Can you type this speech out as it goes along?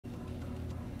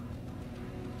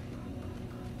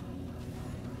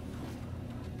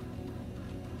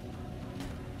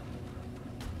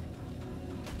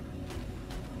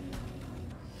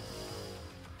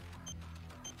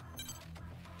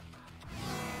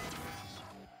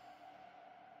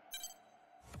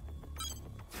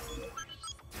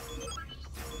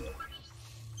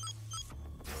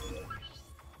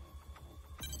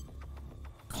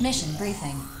Mission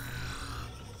briefing.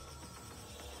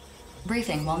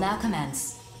 Briefing will now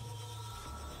commence.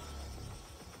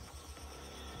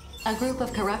 A group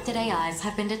of corrupted AIs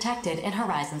have been detected in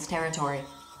Horizon's territory.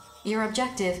 Your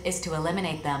objective is to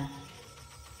eliminate them.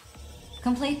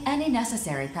 Complete any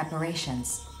necessary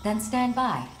preparations, then stand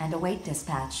by and await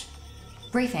dispatch.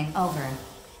 Briefing over.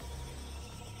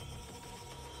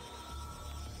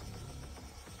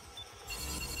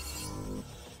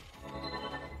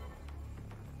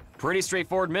 Pretty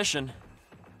straightforward mission.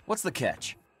 What's the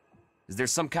catch? Is there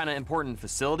some kind of important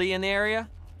facility in the area?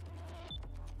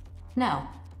 No.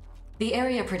 The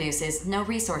area produces no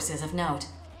resources of note,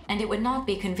 and it would not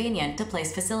be convenient to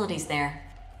place facilities there.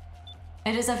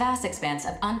 It is a vast expanse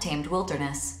of untamed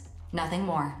wilderness. Nothing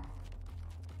more.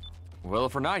 Well,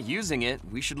 if we're not using it,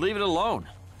 we should leave it alone.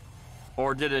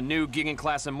 Or did a new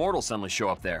Gigan-class Immortal suddenly show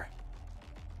up there?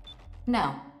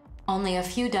 No. Only a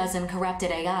few dozen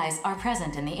corrupted AIs are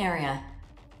present in the area.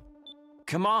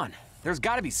 Come on, there's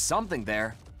gotta be something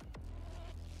there.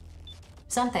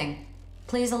 Something.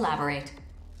 Please elaborate.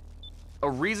 A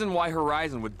reason why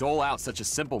Horizon would dole out such a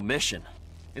simple mission.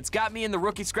 It's got me and the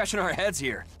rookie scratching our heads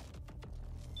here.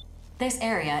 This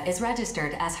area is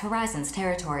registered as Horizon's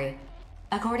territory.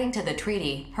 According to the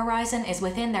treaty, Horizon is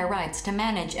within their rights to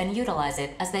manage and utilize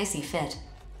it as they see fit.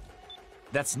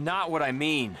 That's not what I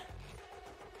mean.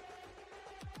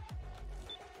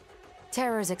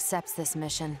 Terrors accepts this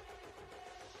mission.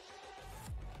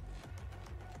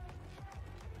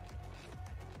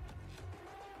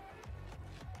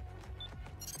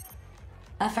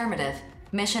 Affirmative.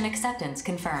 Mission acceptance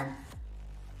confirmed.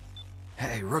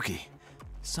 Hey, rookie.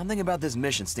 Something about this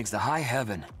mission stinks to high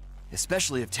heaven.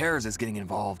 Especially if Terrors is getting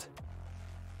involved.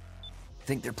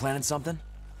 Think they're planning something?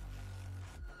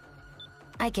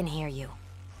 I can hear you.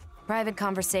 Private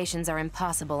conversations are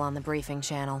impossible on the briefing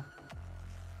channel.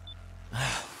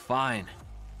 Fine.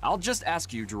 I'll just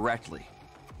ask you directly.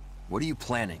 What are you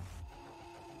planning?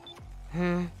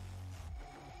 What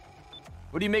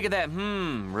do you make of that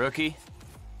rookie?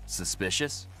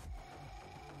 Suspicious?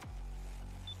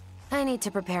 I need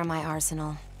to prepare my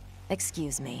arsenal.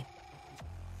 Excuse me.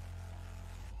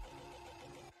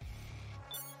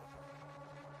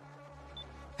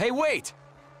 Hey, wait!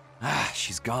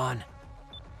 She's gone.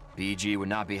 BG would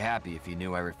not be happy if he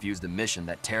knew I refused a mission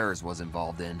that Terrors was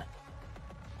involved in.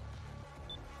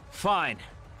 Fine.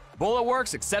 Bullet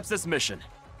Works accepts this mission.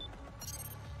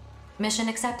 Mission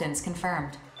acceptance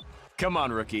confirmed. Come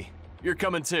on, rookie. You're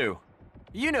coming too.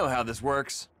 You know how this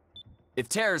works. If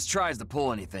Terrors tries to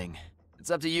pull anything, it's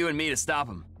up to you and me to stop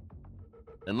him.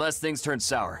 Unless things turn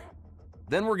sour.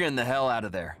 Then we're getting the hell out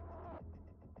of there.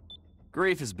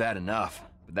 Grief is bad enough,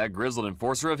 but that grizzled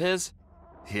enforcer of his?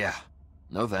 Yeah,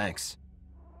 no thanks.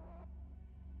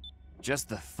 Just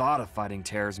the thought of fighting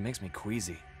Terrors makes me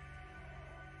queasy.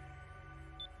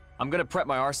 I'm gonna prep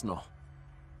my arsenal.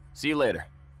 See you later.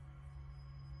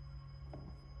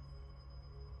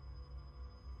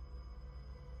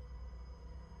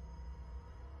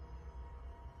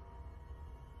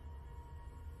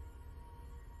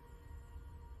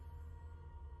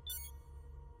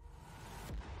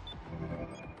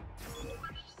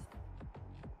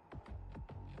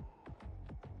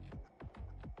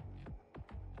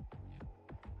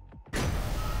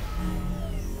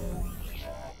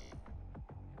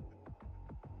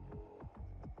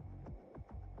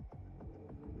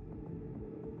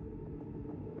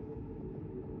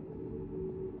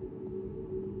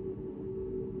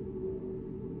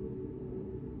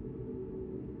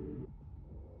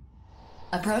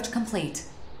 Approach complete.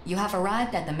 You have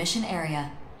arrived at the mission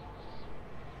area.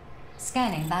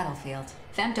 Scanning battlefield.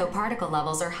 Femtoparticle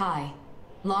levels are high.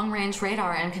 Long-range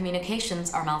radar and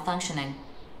communications are malfunctioning.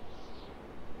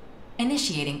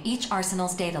 Initiating each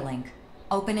arsenal's data link.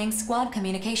 Opening squad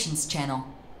communications channel.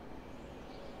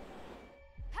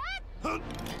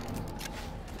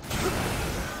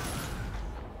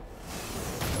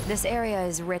 This area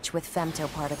is rich with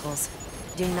femtoparticles.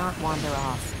 Do not wander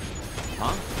off.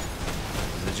 Huh?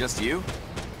 Is it just you?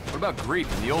 What about Grief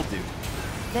and the old dude?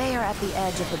 They are at the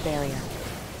edge of the barrier.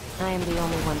 I am the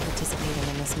only one participating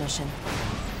in this mission.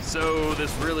 So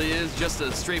this really is just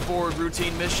a straightforward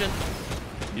routine mission?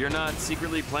 You're not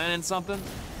secretly planning something?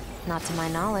 Not to my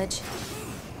knowledge.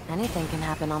 Anything can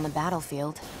happen on the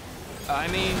battlefield. I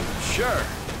mean, sure,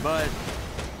 but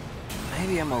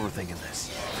maybe I'm overthinking this.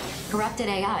 Corrupted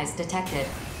AIs detected.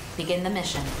 Begin the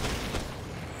mission.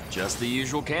 Just the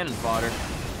usual cannon fodder.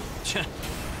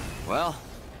 Well,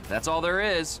 that's all there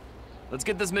is. Let's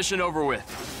get this mission over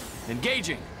with.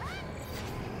 Engaging!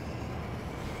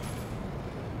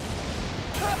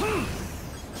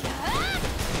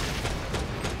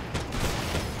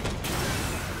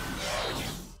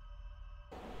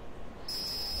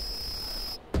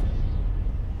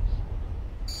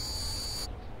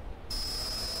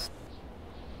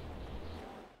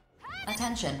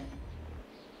 Attention.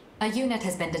 A unit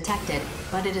has been detected,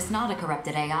 but it is not a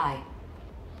corrupted AI.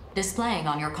 Displaying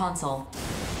on your console.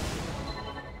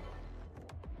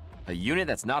 A unit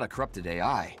that's not a corrupted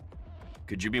AI.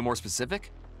 Could you be more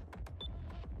specific?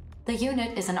 The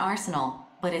unit is an arsenal,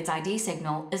 but its ID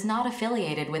signal is not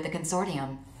affiliated with the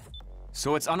consortium.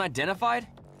 So it's unidentified?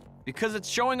 Because it's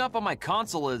showing up on my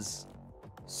console as...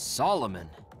 Solomon.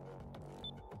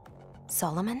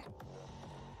 Solomon?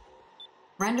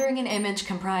 Rendering an image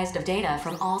comprised of data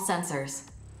from all sensors.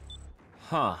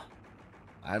 Huh.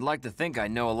 I'd like to think I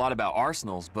know a lot about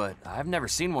arsenals, but I've never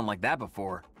seen one like that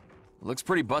before. It looks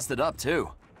pretty busted up, too.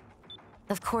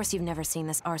 Of course you've never seen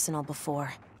this arsenal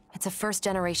before. It's a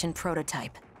first-generation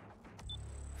prototype.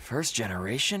 First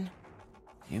generation?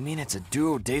 You mean it's a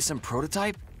duodecim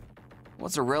prototype?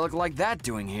 What's a relic like that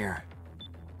doing here?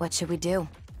 What should we do?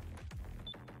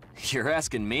 You're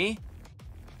asking me?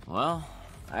 Well,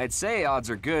 I'd say odds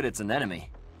are good it's an enemy.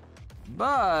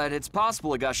 But it's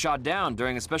possible it got shot down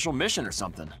during a special mission or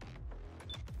something.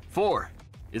 4.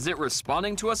 Is it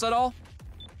responding to us at all?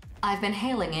 I've been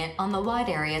hailing it on the wide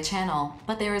area channel,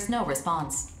 but there is no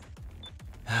response.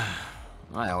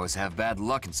 I always have bad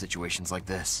luck in situations like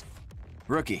this.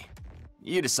 Rookie,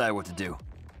 you decide what to do.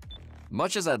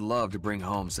 Much as I'd love to bring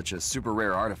home such a super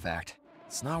rare artifact,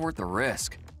 it's not worth the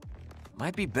risk.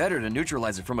 Might be better to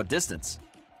neutralize it from a distance.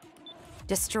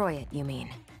 Destroy it, you mean?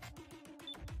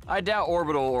 I doubt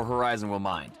Orbital or Horizon will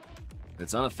mind.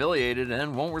 It's unaffiliated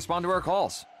and won't respond to our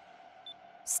calls.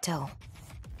 Still.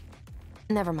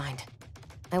 Never mind.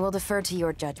 I will defer to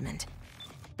your judgment.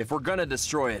 If we're gonna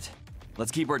destroy it,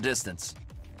 let's keep our distance.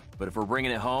 But if we're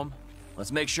bringing it home,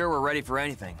 let's make sure we're ready for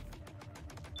anything.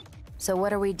 So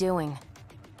what are we doing?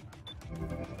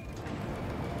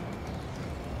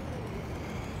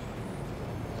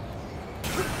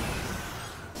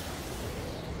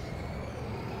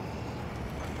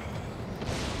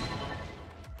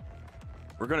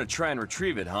 We're gonna try and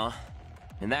retrieve it, huh?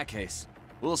 In that case,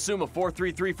 we'll assume a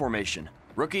 4-3-3 formation.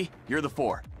 Rookie, you're the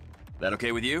 4. That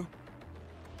okay with you?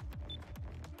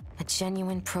 A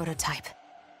genuine prototype.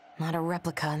 Not a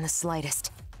replica in the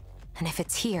slightest. And if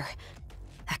it's here,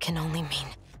 that can only mean...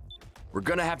 We're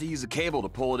gonna have to use a cable to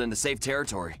pull it into safe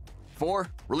territory. 4,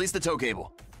 release the tow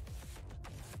cable.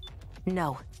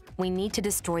 No. We need to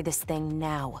destroy this thing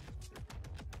now.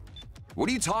 What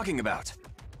are you talking about?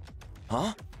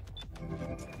 Huh?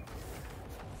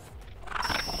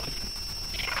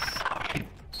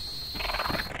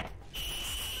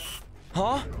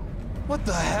 Huh? What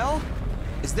the hell?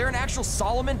 Is there an actual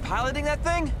Solomon piloting that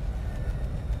thing?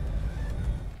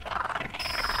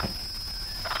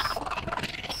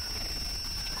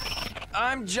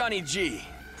 I'm Johnny G,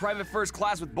 private first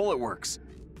class with Bullet Works.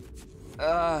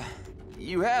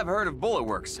 You have heard of Bullet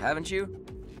Works, haven't you?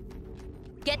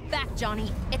 Get back,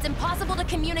 Johnny. It's impossible to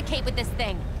communicate with this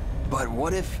thing. But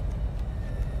what if...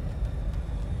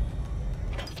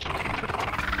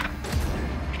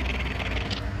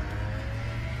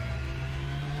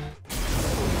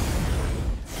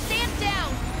 Stand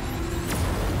down!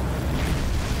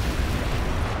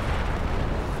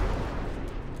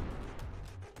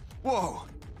 Whoa!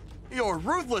 You're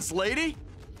ruthless, lady!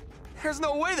 There's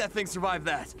no way that thing survived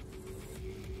that!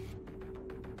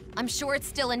 I'm sure it's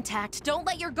still intact. Don't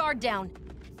let your guard down.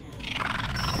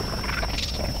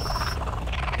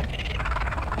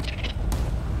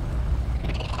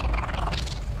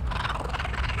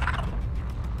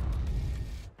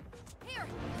 Here.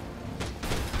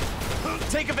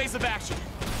 Take evasive action!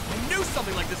 I knew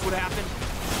something like this would happen!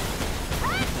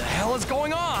 What the hell is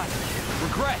going on?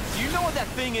 Regret, do you know what that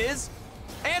thing is?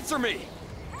 Answer me!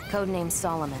 Codename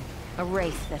Solomon. A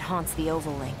wraith that haunts the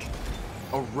Oval-Link.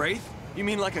 A wraith? You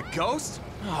mean like a ghost?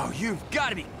 Oh, you've got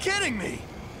to be kidding me!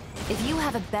 If you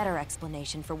have a better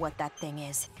explanation for what that thing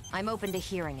is, I'm open to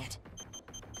hearing it.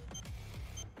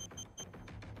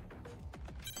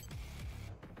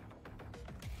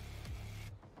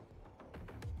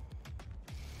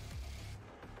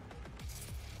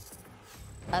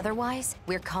 Otherwise,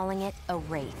 we're calling it a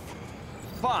wraith.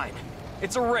 Fine.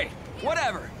 It's a wraith.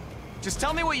 Whatever. Just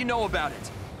tell me what you know about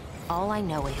it. All I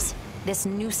know is, this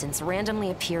nuisance randomly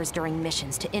appears during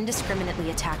missions to indiscriminately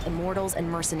attack immortals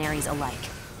and mercenaries alike.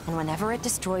 And whenever it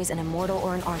destroys an immortal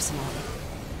or an arsenal,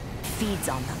 it feeds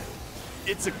on them.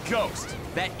 It's a ghost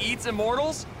that eats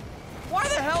immortals? Why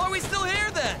the hell are we still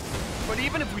here then? But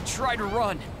even if we try to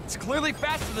run, it's clearly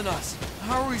faster than us.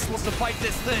 How are we supposed to fight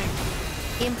this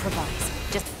thing? Improvise.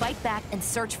 Just fight back and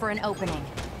search for an opening.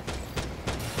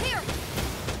 Here!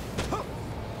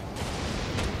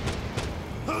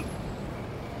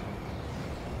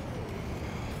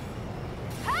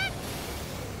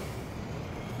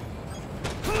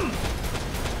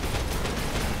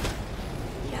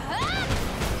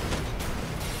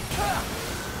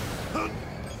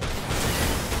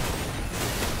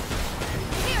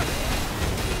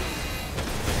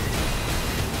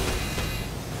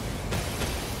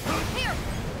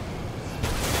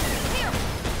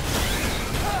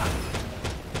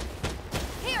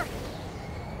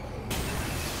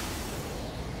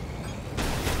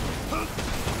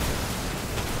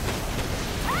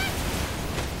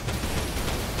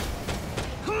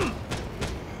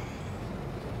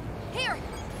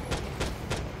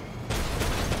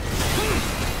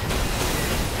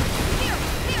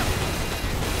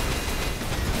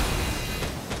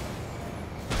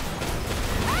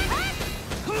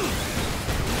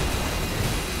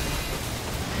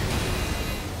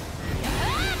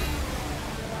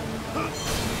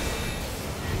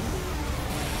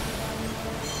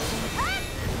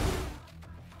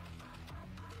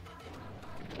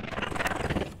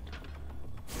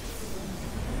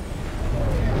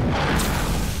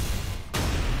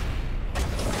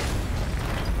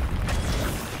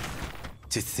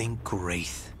 To think,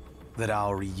 Wraith, that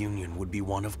our reunion would be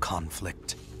one of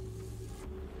conflict.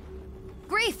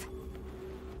 Grief!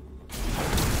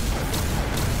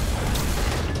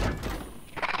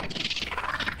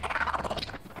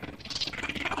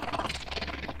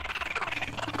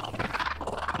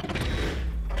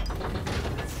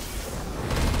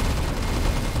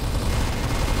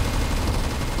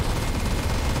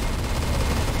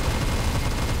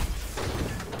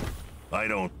 I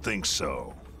don't think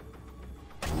so.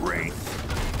 Wraith.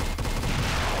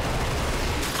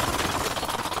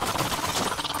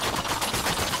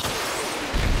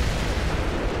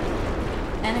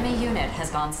 Enemy unit has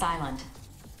gone silent.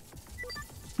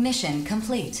 Mission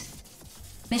complete.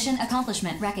 Mission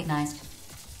accomplishment recognized.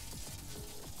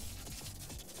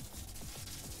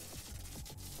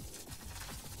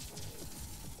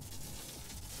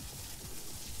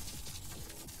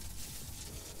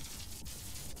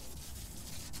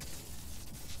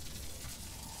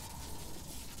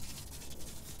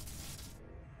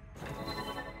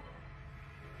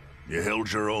 You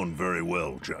held your own very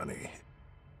well, Johnny.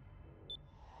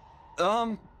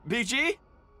 BG?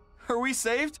 Are we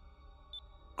saved?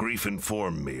 Grief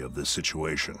informed me of the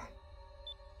situation.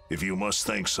 If you must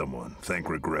thank someone, thank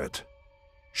Regret.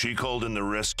 She called in the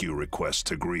rescue request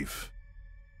to Grief.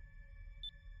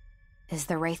 Is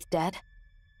the Wraith dead?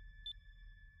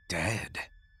 Dead?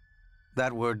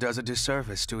 That word does a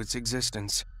disservice to its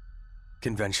existence.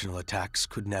 Conventional attacks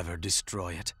could never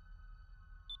destroy it.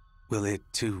 Will it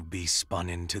too be spun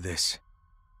into this?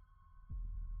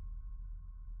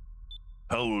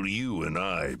 How will you and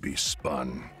I be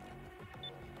spun?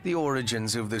 The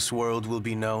origins of this world will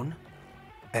be known,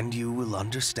 and you will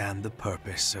understand the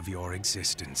purpose of your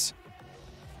existence.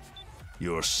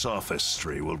 Your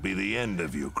sophistry will be the end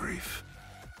of you, Grief.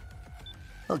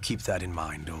 I'll keep that in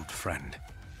mind, old friend.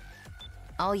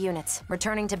 All units,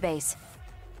 returning to base.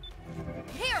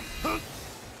 Here!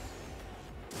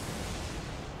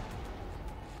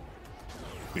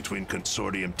 Between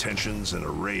Consortium tensions and a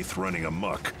Wraith running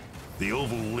amok, the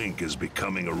Oval Link is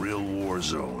becoming a real war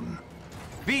zone.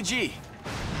 BG,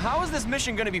 how is this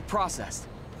mission gonna be processed?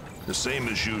 The same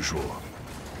as usual.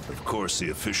 Of course, the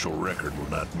official record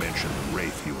will not mention the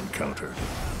Wraith you encountered.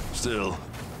 Still,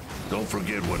 don't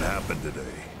forget what happened today.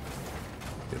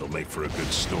 It'll make for a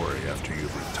good story after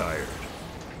you've retired.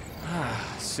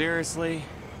 Seriously?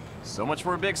 So much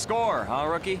for a big score, huh,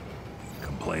 rookie?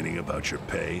 Complaining about your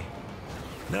pay?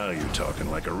 Now you're talking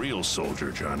like a real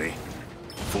soldier, Johnny.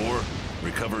 4,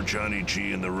 recover Johnny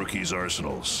G in the rookie's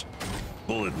arsenals.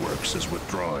 Bullet Works is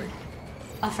withdrawing.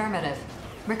 Affirmative.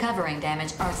 Recovering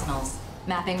damaged arsenals.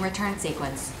 Mapping return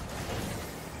sequence.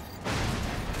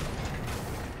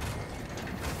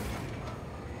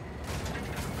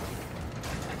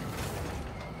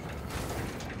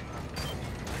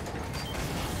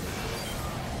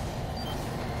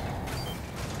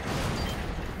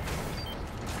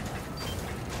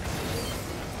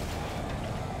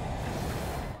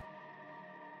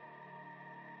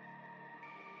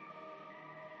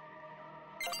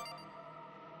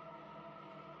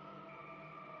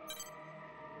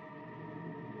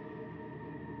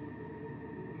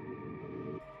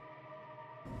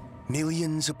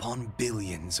 Millions upon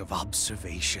billions of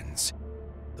observations.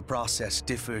 The process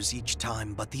differs each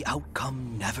time, but the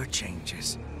outcome never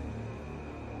changes.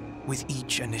 With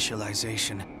each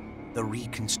initialization, the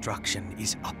reconstruction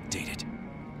is updated.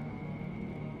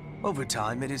 Over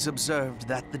time, it is observed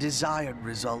that the desired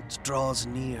result draws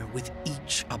near with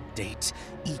each update,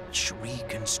 each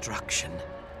reconstruction.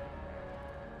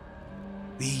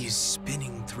 These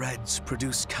spinning threads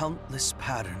produce countless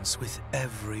patterns with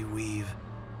every weave.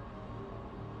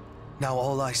 Now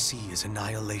all I see is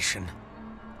annihilation.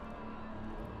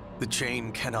 The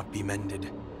chain cannot be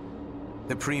mended.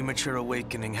 The premature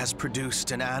awakening has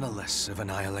produced an annulus of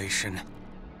annihilation.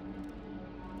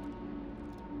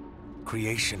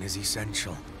 Creation is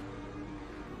essential.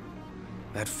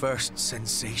 That first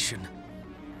sensation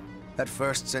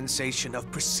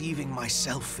of perceiving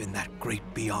myself in that great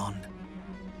beyond.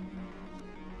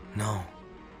 No,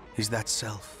 is that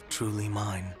self truly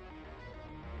mine?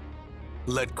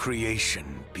 Let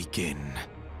creation begin.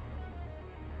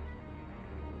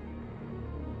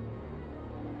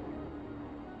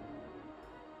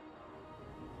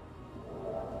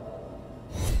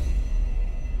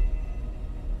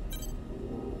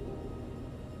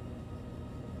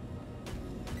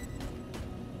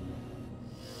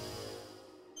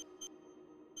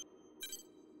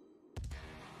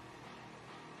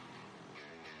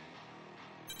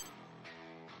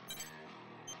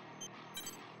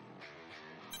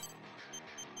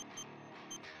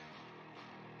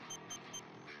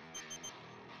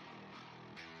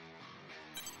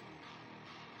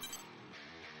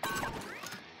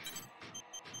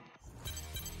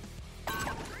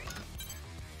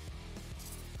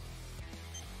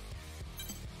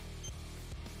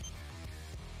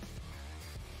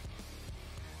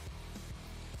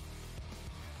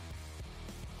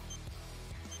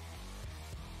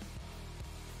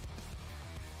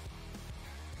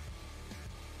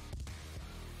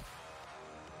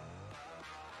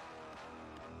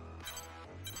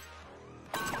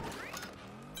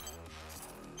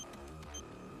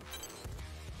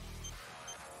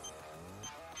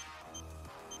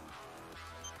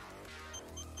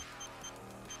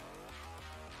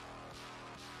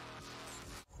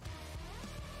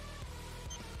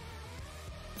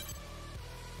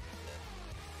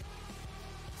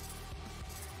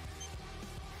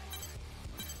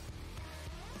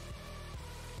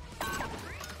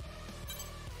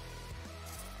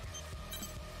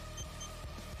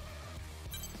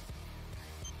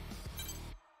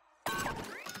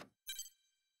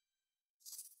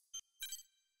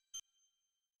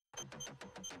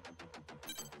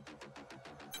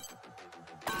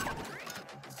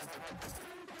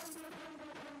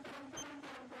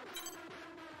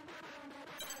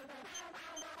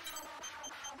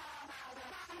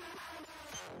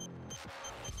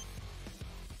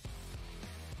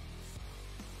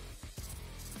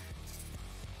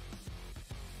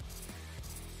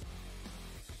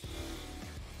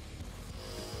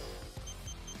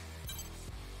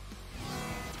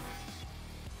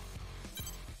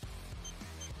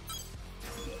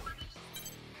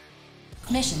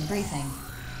 Mission briefing.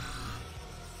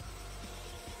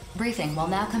 Briefing will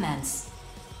now commence.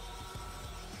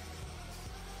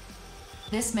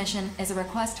 This mission is a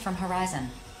request from Horizon.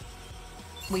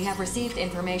 We have received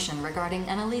information regarding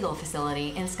an illegal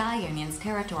facility in Sky Union's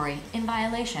territory in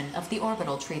violation of the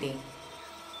Orbital Treaty.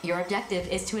 Your objective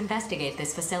is to investigate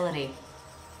this facility.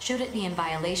 Should it be in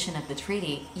violation of the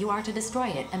treaty, you are to destroy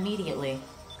it immediately.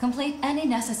 Complete any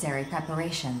necessary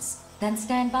preparations, then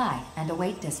stand by and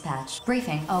await dispatch.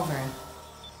 Briefing over.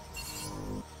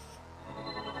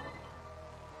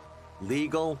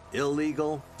 Legal,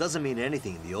 illegal, doesn't mean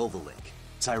anything in the Ovalink.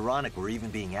 It's ironic we're even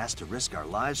being asked to risk our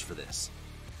lives for this.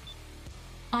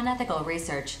 Unethical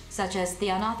research, such as the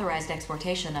unauthorized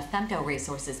exportation of femto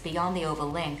resources beyond the Oval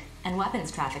Link and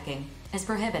weapons trafficking, is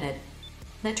prohibited.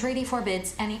 The treaty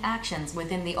forbids any actions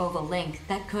within the Oval Link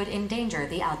that could endanger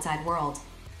the outside world.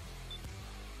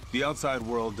 The outside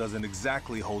world doesn't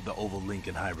exactly hold the Oval Link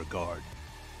in high regard.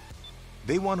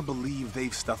 They want to believe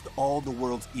they've stuffed all the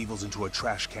world's evils into a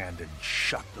trash can and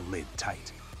shut the lid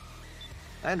tight.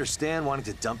 I understand wanting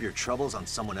to dump your troubles on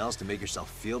someone else to make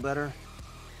yourself feel better.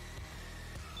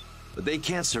 But they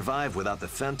can't survive without the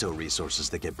femto resources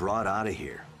that get brought out of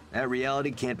here. That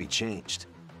reality can't be changed.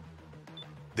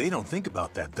 They don't think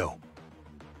about that, though.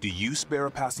 Do you spare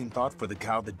a passing thought for the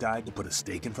cow that died to put a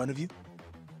steak in front of you?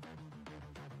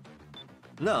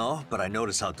 No, but I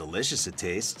notice how delicious it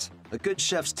tastes. A good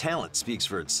chef's talent speaks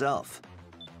for itself.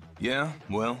 Yeah,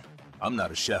 well, I'm not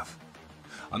a chef.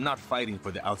 I'm not fighting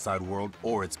for the outside world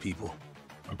or its people.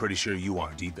 I'm pretty sure you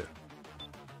aren't either.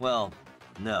 Well,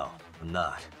 no, I'm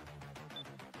not.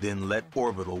 Then let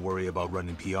Orbital worry about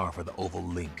running PR for the Oval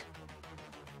Link.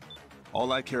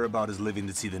 All I care about is living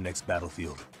to see the next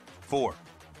battlefield. 4.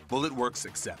 Bullet Works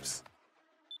accepts.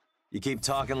 You keep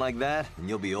talking like that, and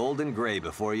you'll be old and gray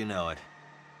before you know it.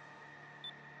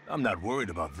 I'm not worried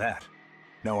about that.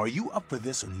 Now, are you up for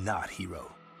this or not,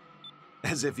 hero?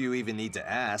 As if you even need to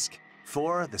ask.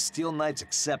 4, the Steel Knights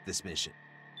accept this mission.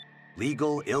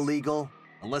 Legal, illegal,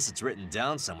 unless it's written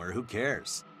down somewhere, who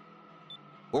cares?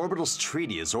 Orbital's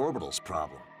treaty is Orbital's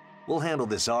problem. We'll handle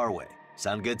this our way.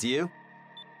 Sound good to you?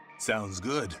 Sounds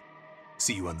good.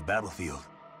 See you on the battlefield.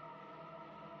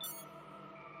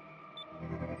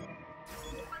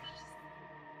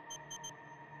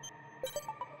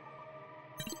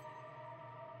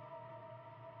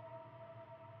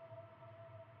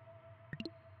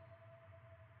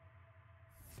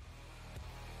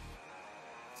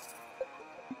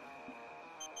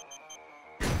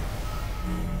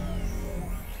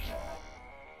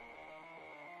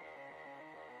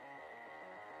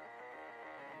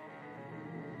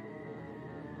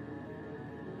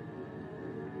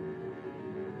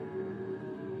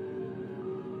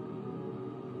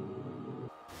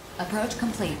 Approach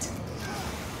complete.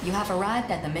 You have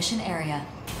arrived at the mission area.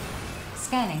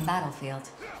 Scanning battlefield.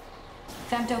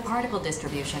 Femto-particle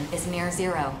distribution is near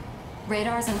zero.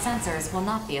 Radars and sensors will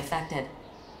not be affected.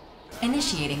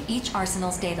 Initiating each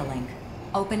arsenal's data link.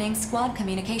 Opening squad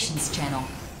communications channel.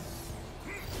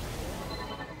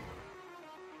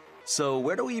 So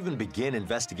where do we even begin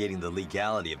investigating the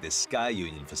legality of this Sky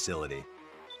Union facility?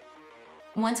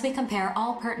 Once we compare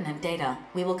all pertinent data,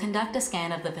 we will conduct a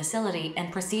scan of the facility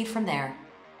and proceed from there.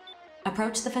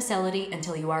 Approach the facility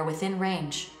until you are within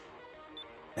range.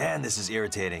 Man, this is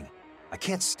irritating. I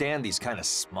can't stand these kind of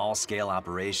small-scale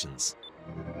operations.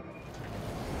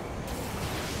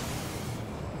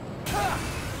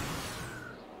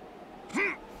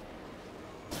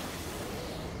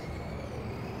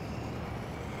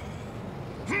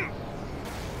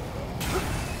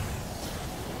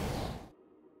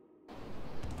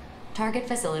 Target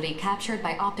facility captured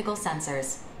by optical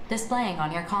sensors, displaying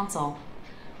on your console.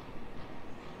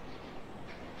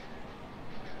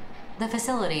 The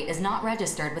facility is not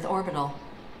registered with Orbital.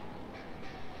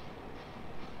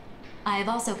 I have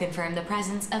also confirmed the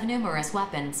presence of numerous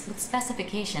weapons with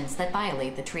specifications that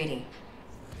violate the treaty.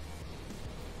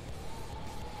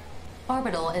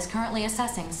 Orbital is currently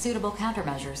assessing suitable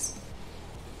countermeasures.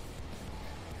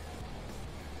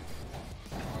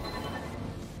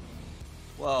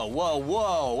 Whoa, whoa,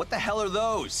 whoa! What the hell are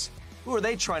those? Who are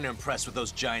they trying to impress with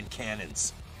those giant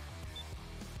cannons?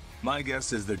 My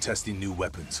guess is they're testing new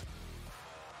weapons.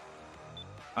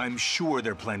 I'm sure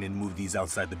they're planning to move these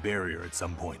outside the barrier at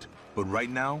some point. But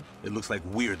right now, it looks like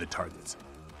we're the targets.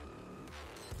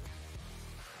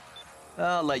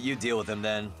 I'll let you deal with them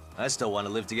then. I still want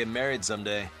to live to get married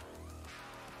someday.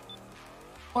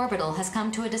 Orbital has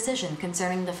come to a decision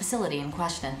concerning the facility in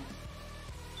question.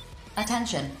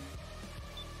 Attention!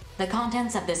 The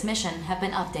contents of this mission have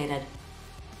been updated.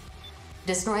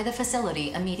 Destroy the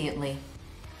facility immediately.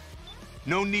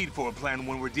 No need for a plan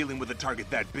when we're dealing with a target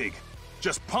that big.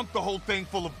 Just pump the whole thing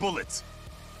full of bullets.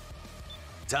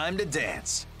 Time to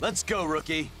dance. Let's go,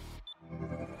 rookie.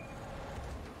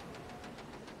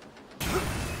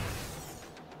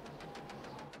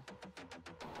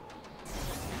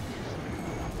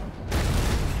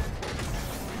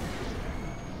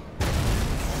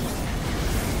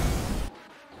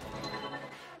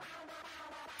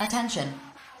 Attention.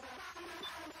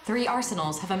 3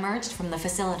 arsenals have emerged from the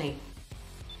facility.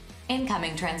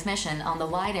 Incoming transmission on the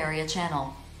wide area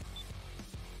channel.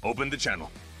 Open the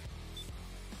channel.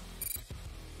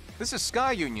 This is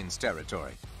Sky Union's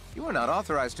territory. You are not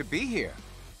authorized to be here.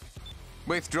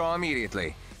 Withdraw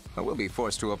immediately, or we'll be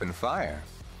forced to open fire.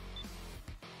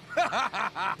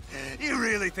 You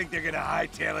really think they're gonna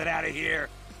hightail it out of here?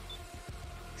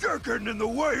 You're getting in the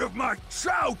way of my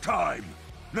chow time!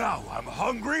 Now I'm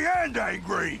hungry and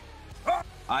angry!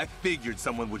 I figured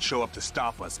someone would show up to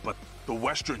stop us, but the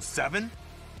Western 7?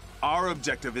 Our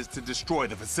objective is to destroy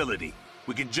the facility.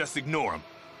 We can just ignore them.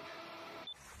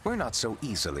 We're not so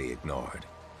easily ignored.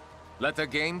 Let the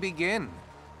game begin.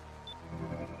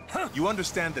 You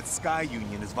understand that Sky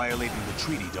Union is violating the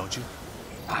treaty, don't you?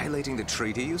 Violating the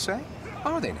treaty, you say?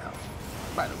 Are they now?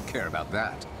 I don't care about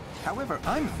that. However,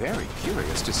 I'm very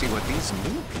curious to see what these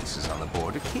new pieces on the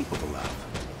board are capable of.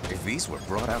 If these were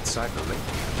brought outside the lake,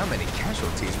 how many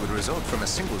casualties would result from a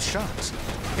single shot?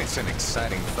 It's an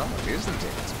exciting thought, isn't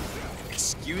it?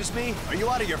 Excuse me? Are you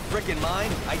out of your frickin'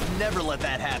 mind? I'd never let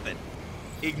that happen.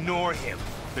 Ignore him.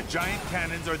 The giant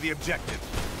cannons are the objective.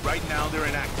 Right now they're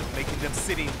inactive, making them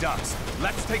sitting ducks.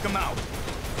 Let's take them out.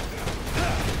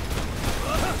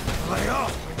 Lay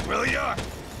off, will ya?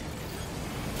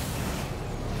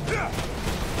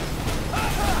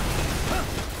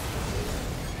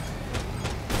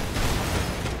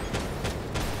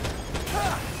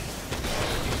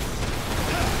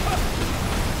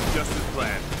 Just as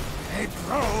planned. Hey,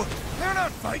 bro, they're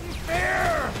not fighting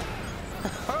fair!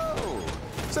 Oh,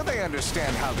 so they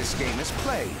understand how this game is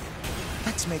played.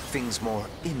 Let's make things more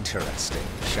interesting,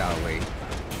 shall we?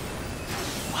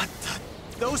 What the?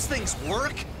 Those things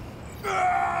work?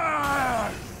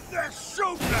 Ah! They're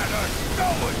shooting at us! No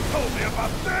one told me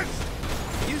about this!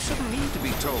 You shouldn't need to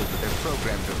be told that they're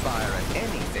programmed to fire at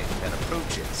anything that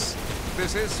approaches.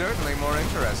 This is certainly more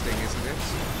interesting, isn't it?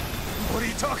 What are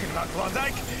you talking about,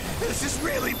 Klondike? This is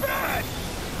really bad!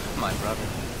 My brother,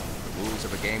 the rules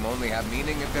of a game only have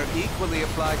meaning if they're equally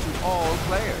applied to all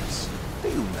players. Do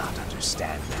you not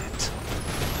understand that?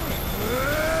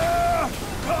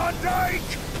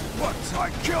 Klondike! Once I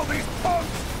kill these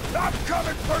punks, I'm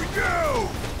coming for you!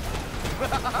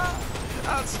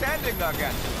 Outstanding,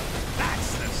 Gargantua.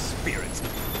 That's the spirit.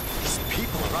 These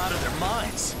people are out of their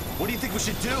minds. What do you think we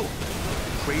should do?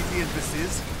 Crazy as this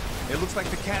is, it looks like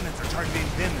the cannons are targeting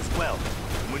them as well.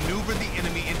 Maneuver the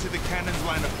enemy into the cannon's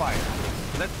line of fire.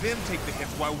 Let them take the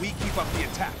hits while we keep up the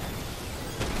attack.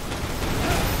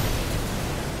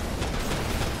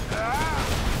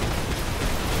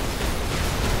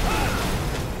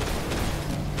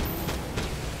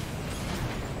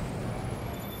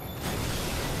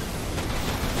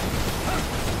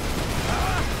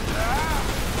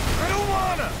 I don't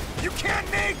wanna! You can't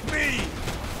make me!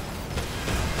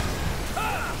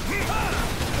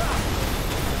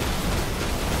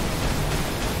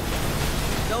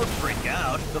 Don't freak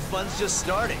out. The fun's just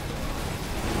starting.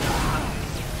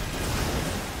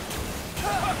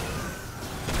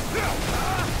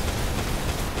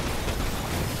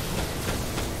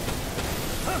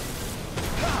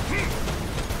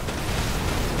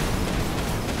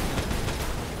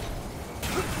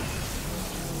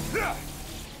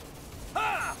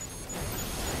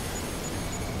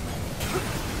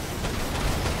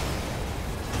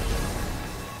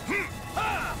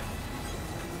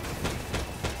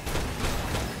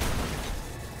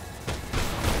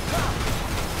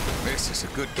 This is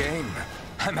a good game.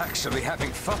 I'm actually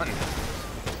having fun.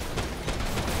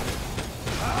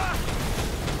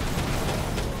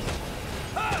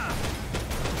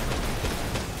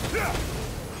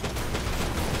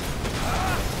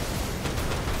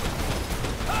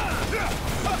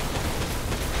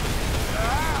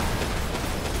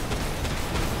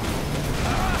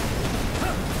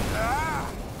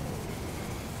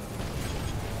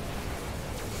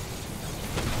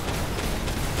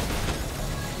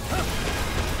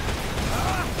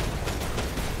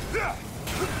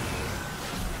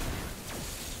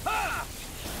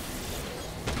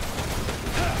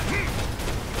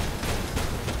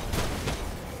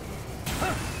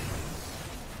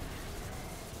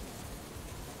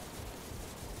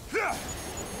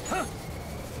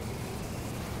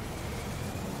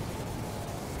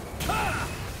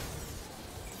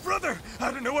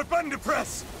 don't know what button to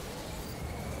press!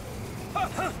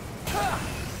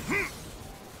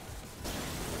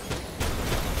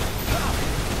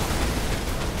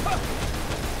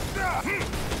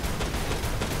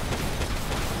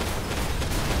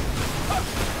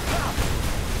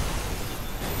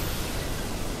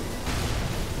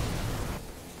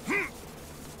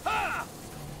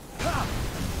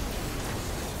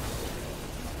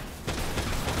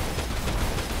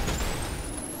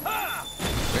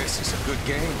 This is a good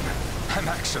game. I'm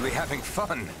actually having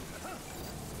fun.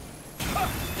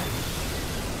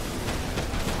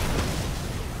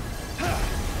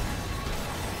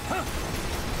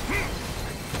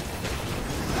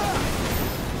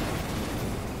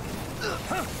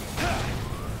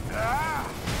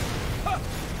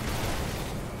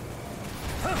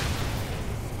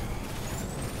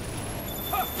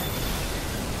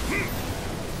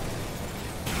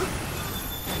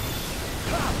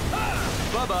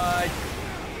 Bye-bye.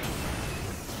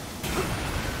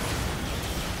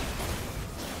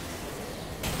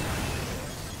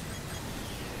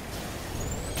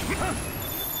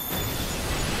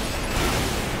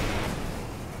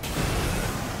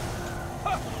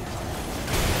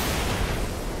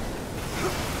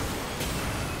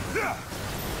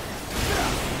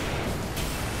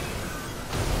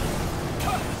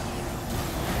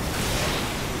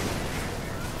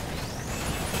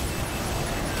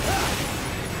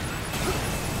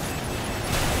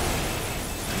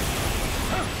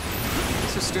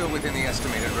 This is still within the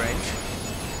estimated range.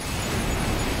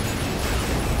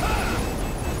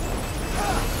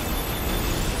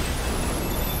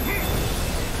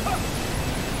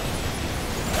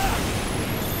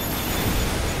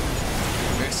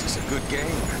 This is a good game.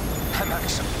 I'm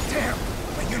actually... Damn!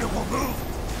 My unit won't move!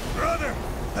 Brother!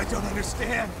 I don't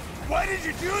understand! Why did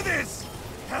you do this?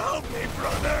 Help me,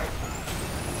 brother!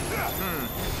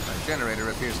 My generator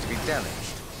appears to be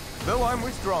damaged. Though I'm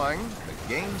withdrawing, the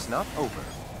game's not over.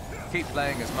 Keep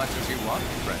playing as much as you want,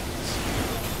 friends.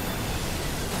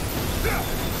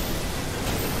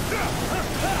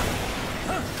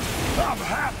 I'm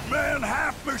half man,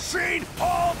 half machine,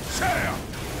 all champ!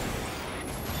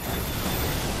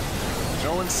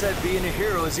 No one said being a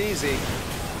hero is easy.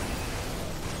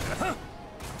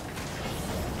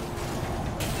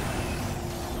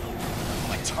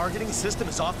 My targeting system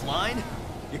is offline?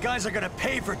 You guys are gonna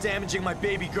pay for damaging my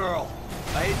baby girl.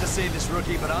 I hate to say this,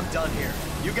 rookie, but I'm done here.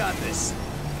 You got this.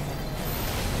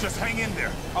 Just hang in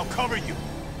there. I'll cover you.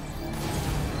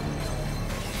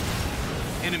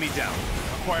 Enemy down.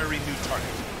 Acquiring new target.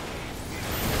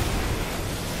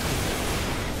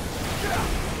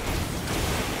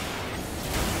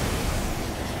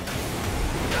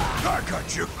 I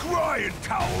got your crying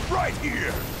towel right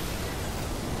here!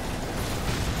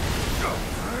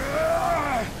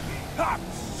 I'm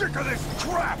sick of this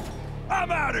crap!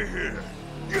 I'm out of here!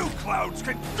 You clowns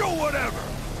can do whatever!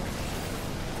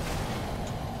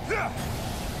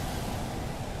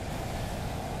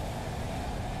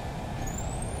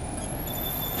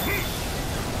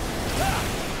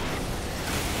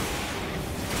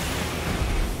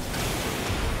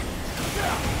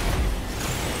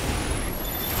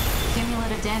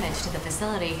 Cumulative damage to the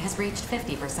facility has reached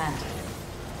 50%.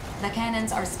 The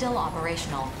cannons are still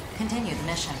operational. Continue the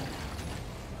mission.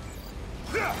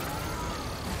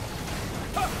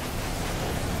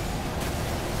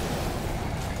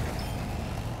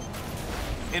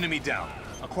 Enemy down.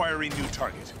 Acquiring new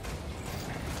target.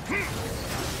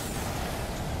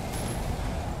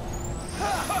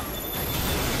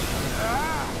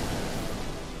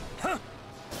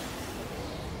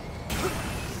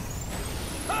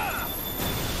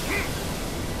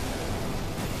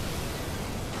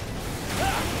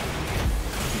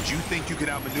 Did you think you could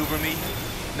outmaneuver me?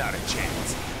 Not a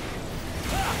chance.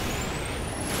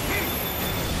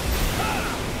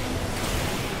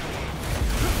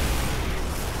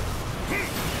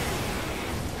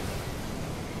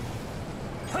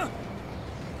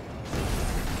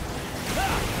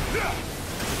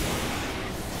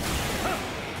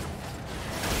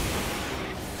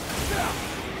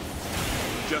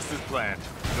 Just as planned.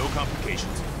 No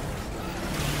complications.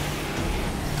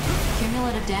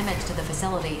 Cumulative damage to the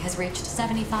facility has reached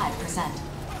 75%.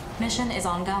 Mission is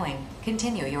ongoing.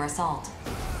 Continue your assault.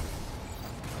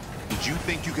 Did you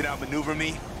think you could outmaneuver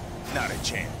me? Not a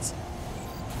chance.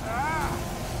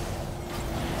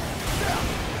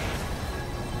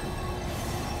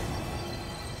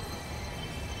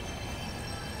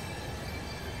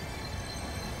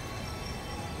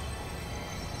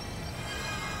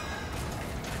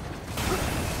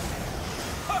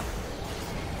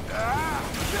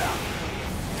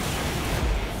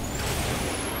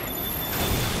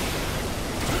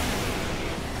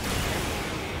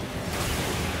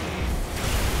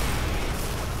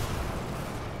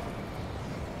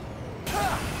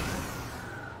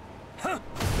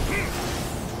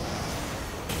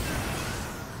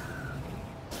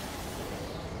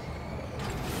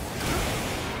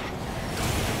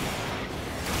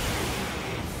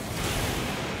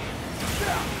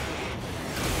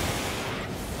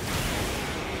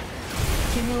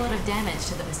 cumulative damage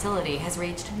to the facility has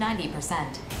reached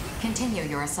 90%. Continue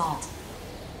your assault.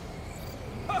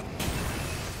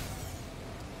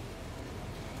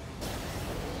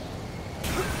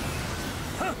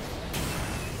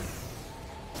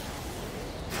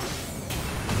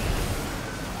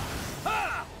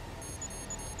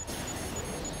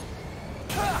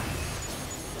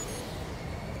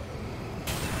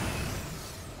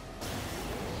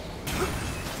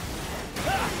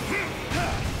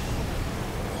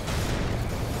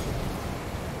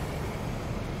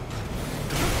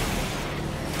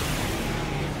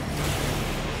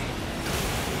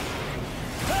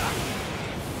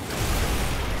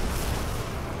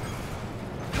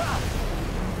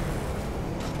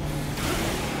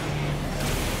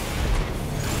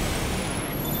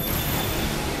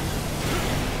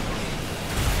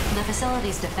 The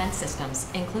facility's defense systems,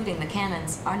 including the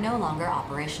cannons, are no longer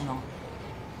operational.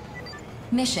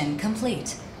 Mission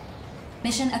complete.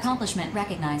 Mission accomplishment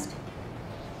recognized.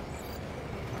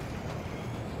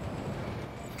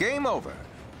 Game over.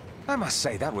 I must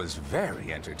say that was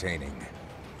very entertaining.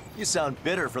 You sound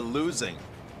bitter for losing.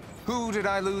 Who did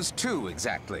I lose to,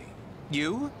 exactly?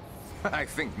 You? I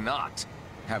think not.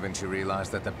 Haven't you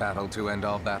realized that the battle to end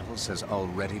all battles has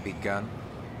already begun?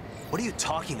 What are you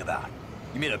talking about?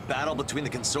 You mean a battle between the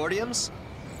consortiums?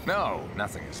 No,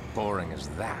 nothing as boring as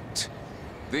that.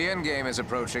 The endgame is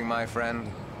approaching, my friend.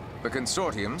 The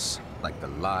consortiums, like the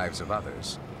lives of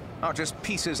others, are just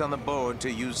pieces on the board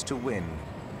to use to win.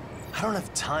 I don't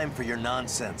have time for your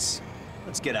nonsense.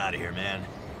 Let's get out of here, man.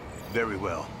 Very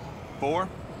well. 4,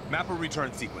 map a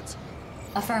return sequence.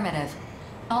 Affirmative.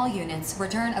 All units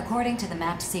return according to the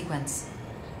mapped sequence.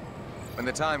 When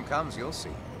the time comes, you'll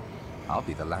see. I'll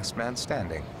be the last man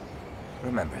standing.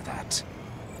 Remember that.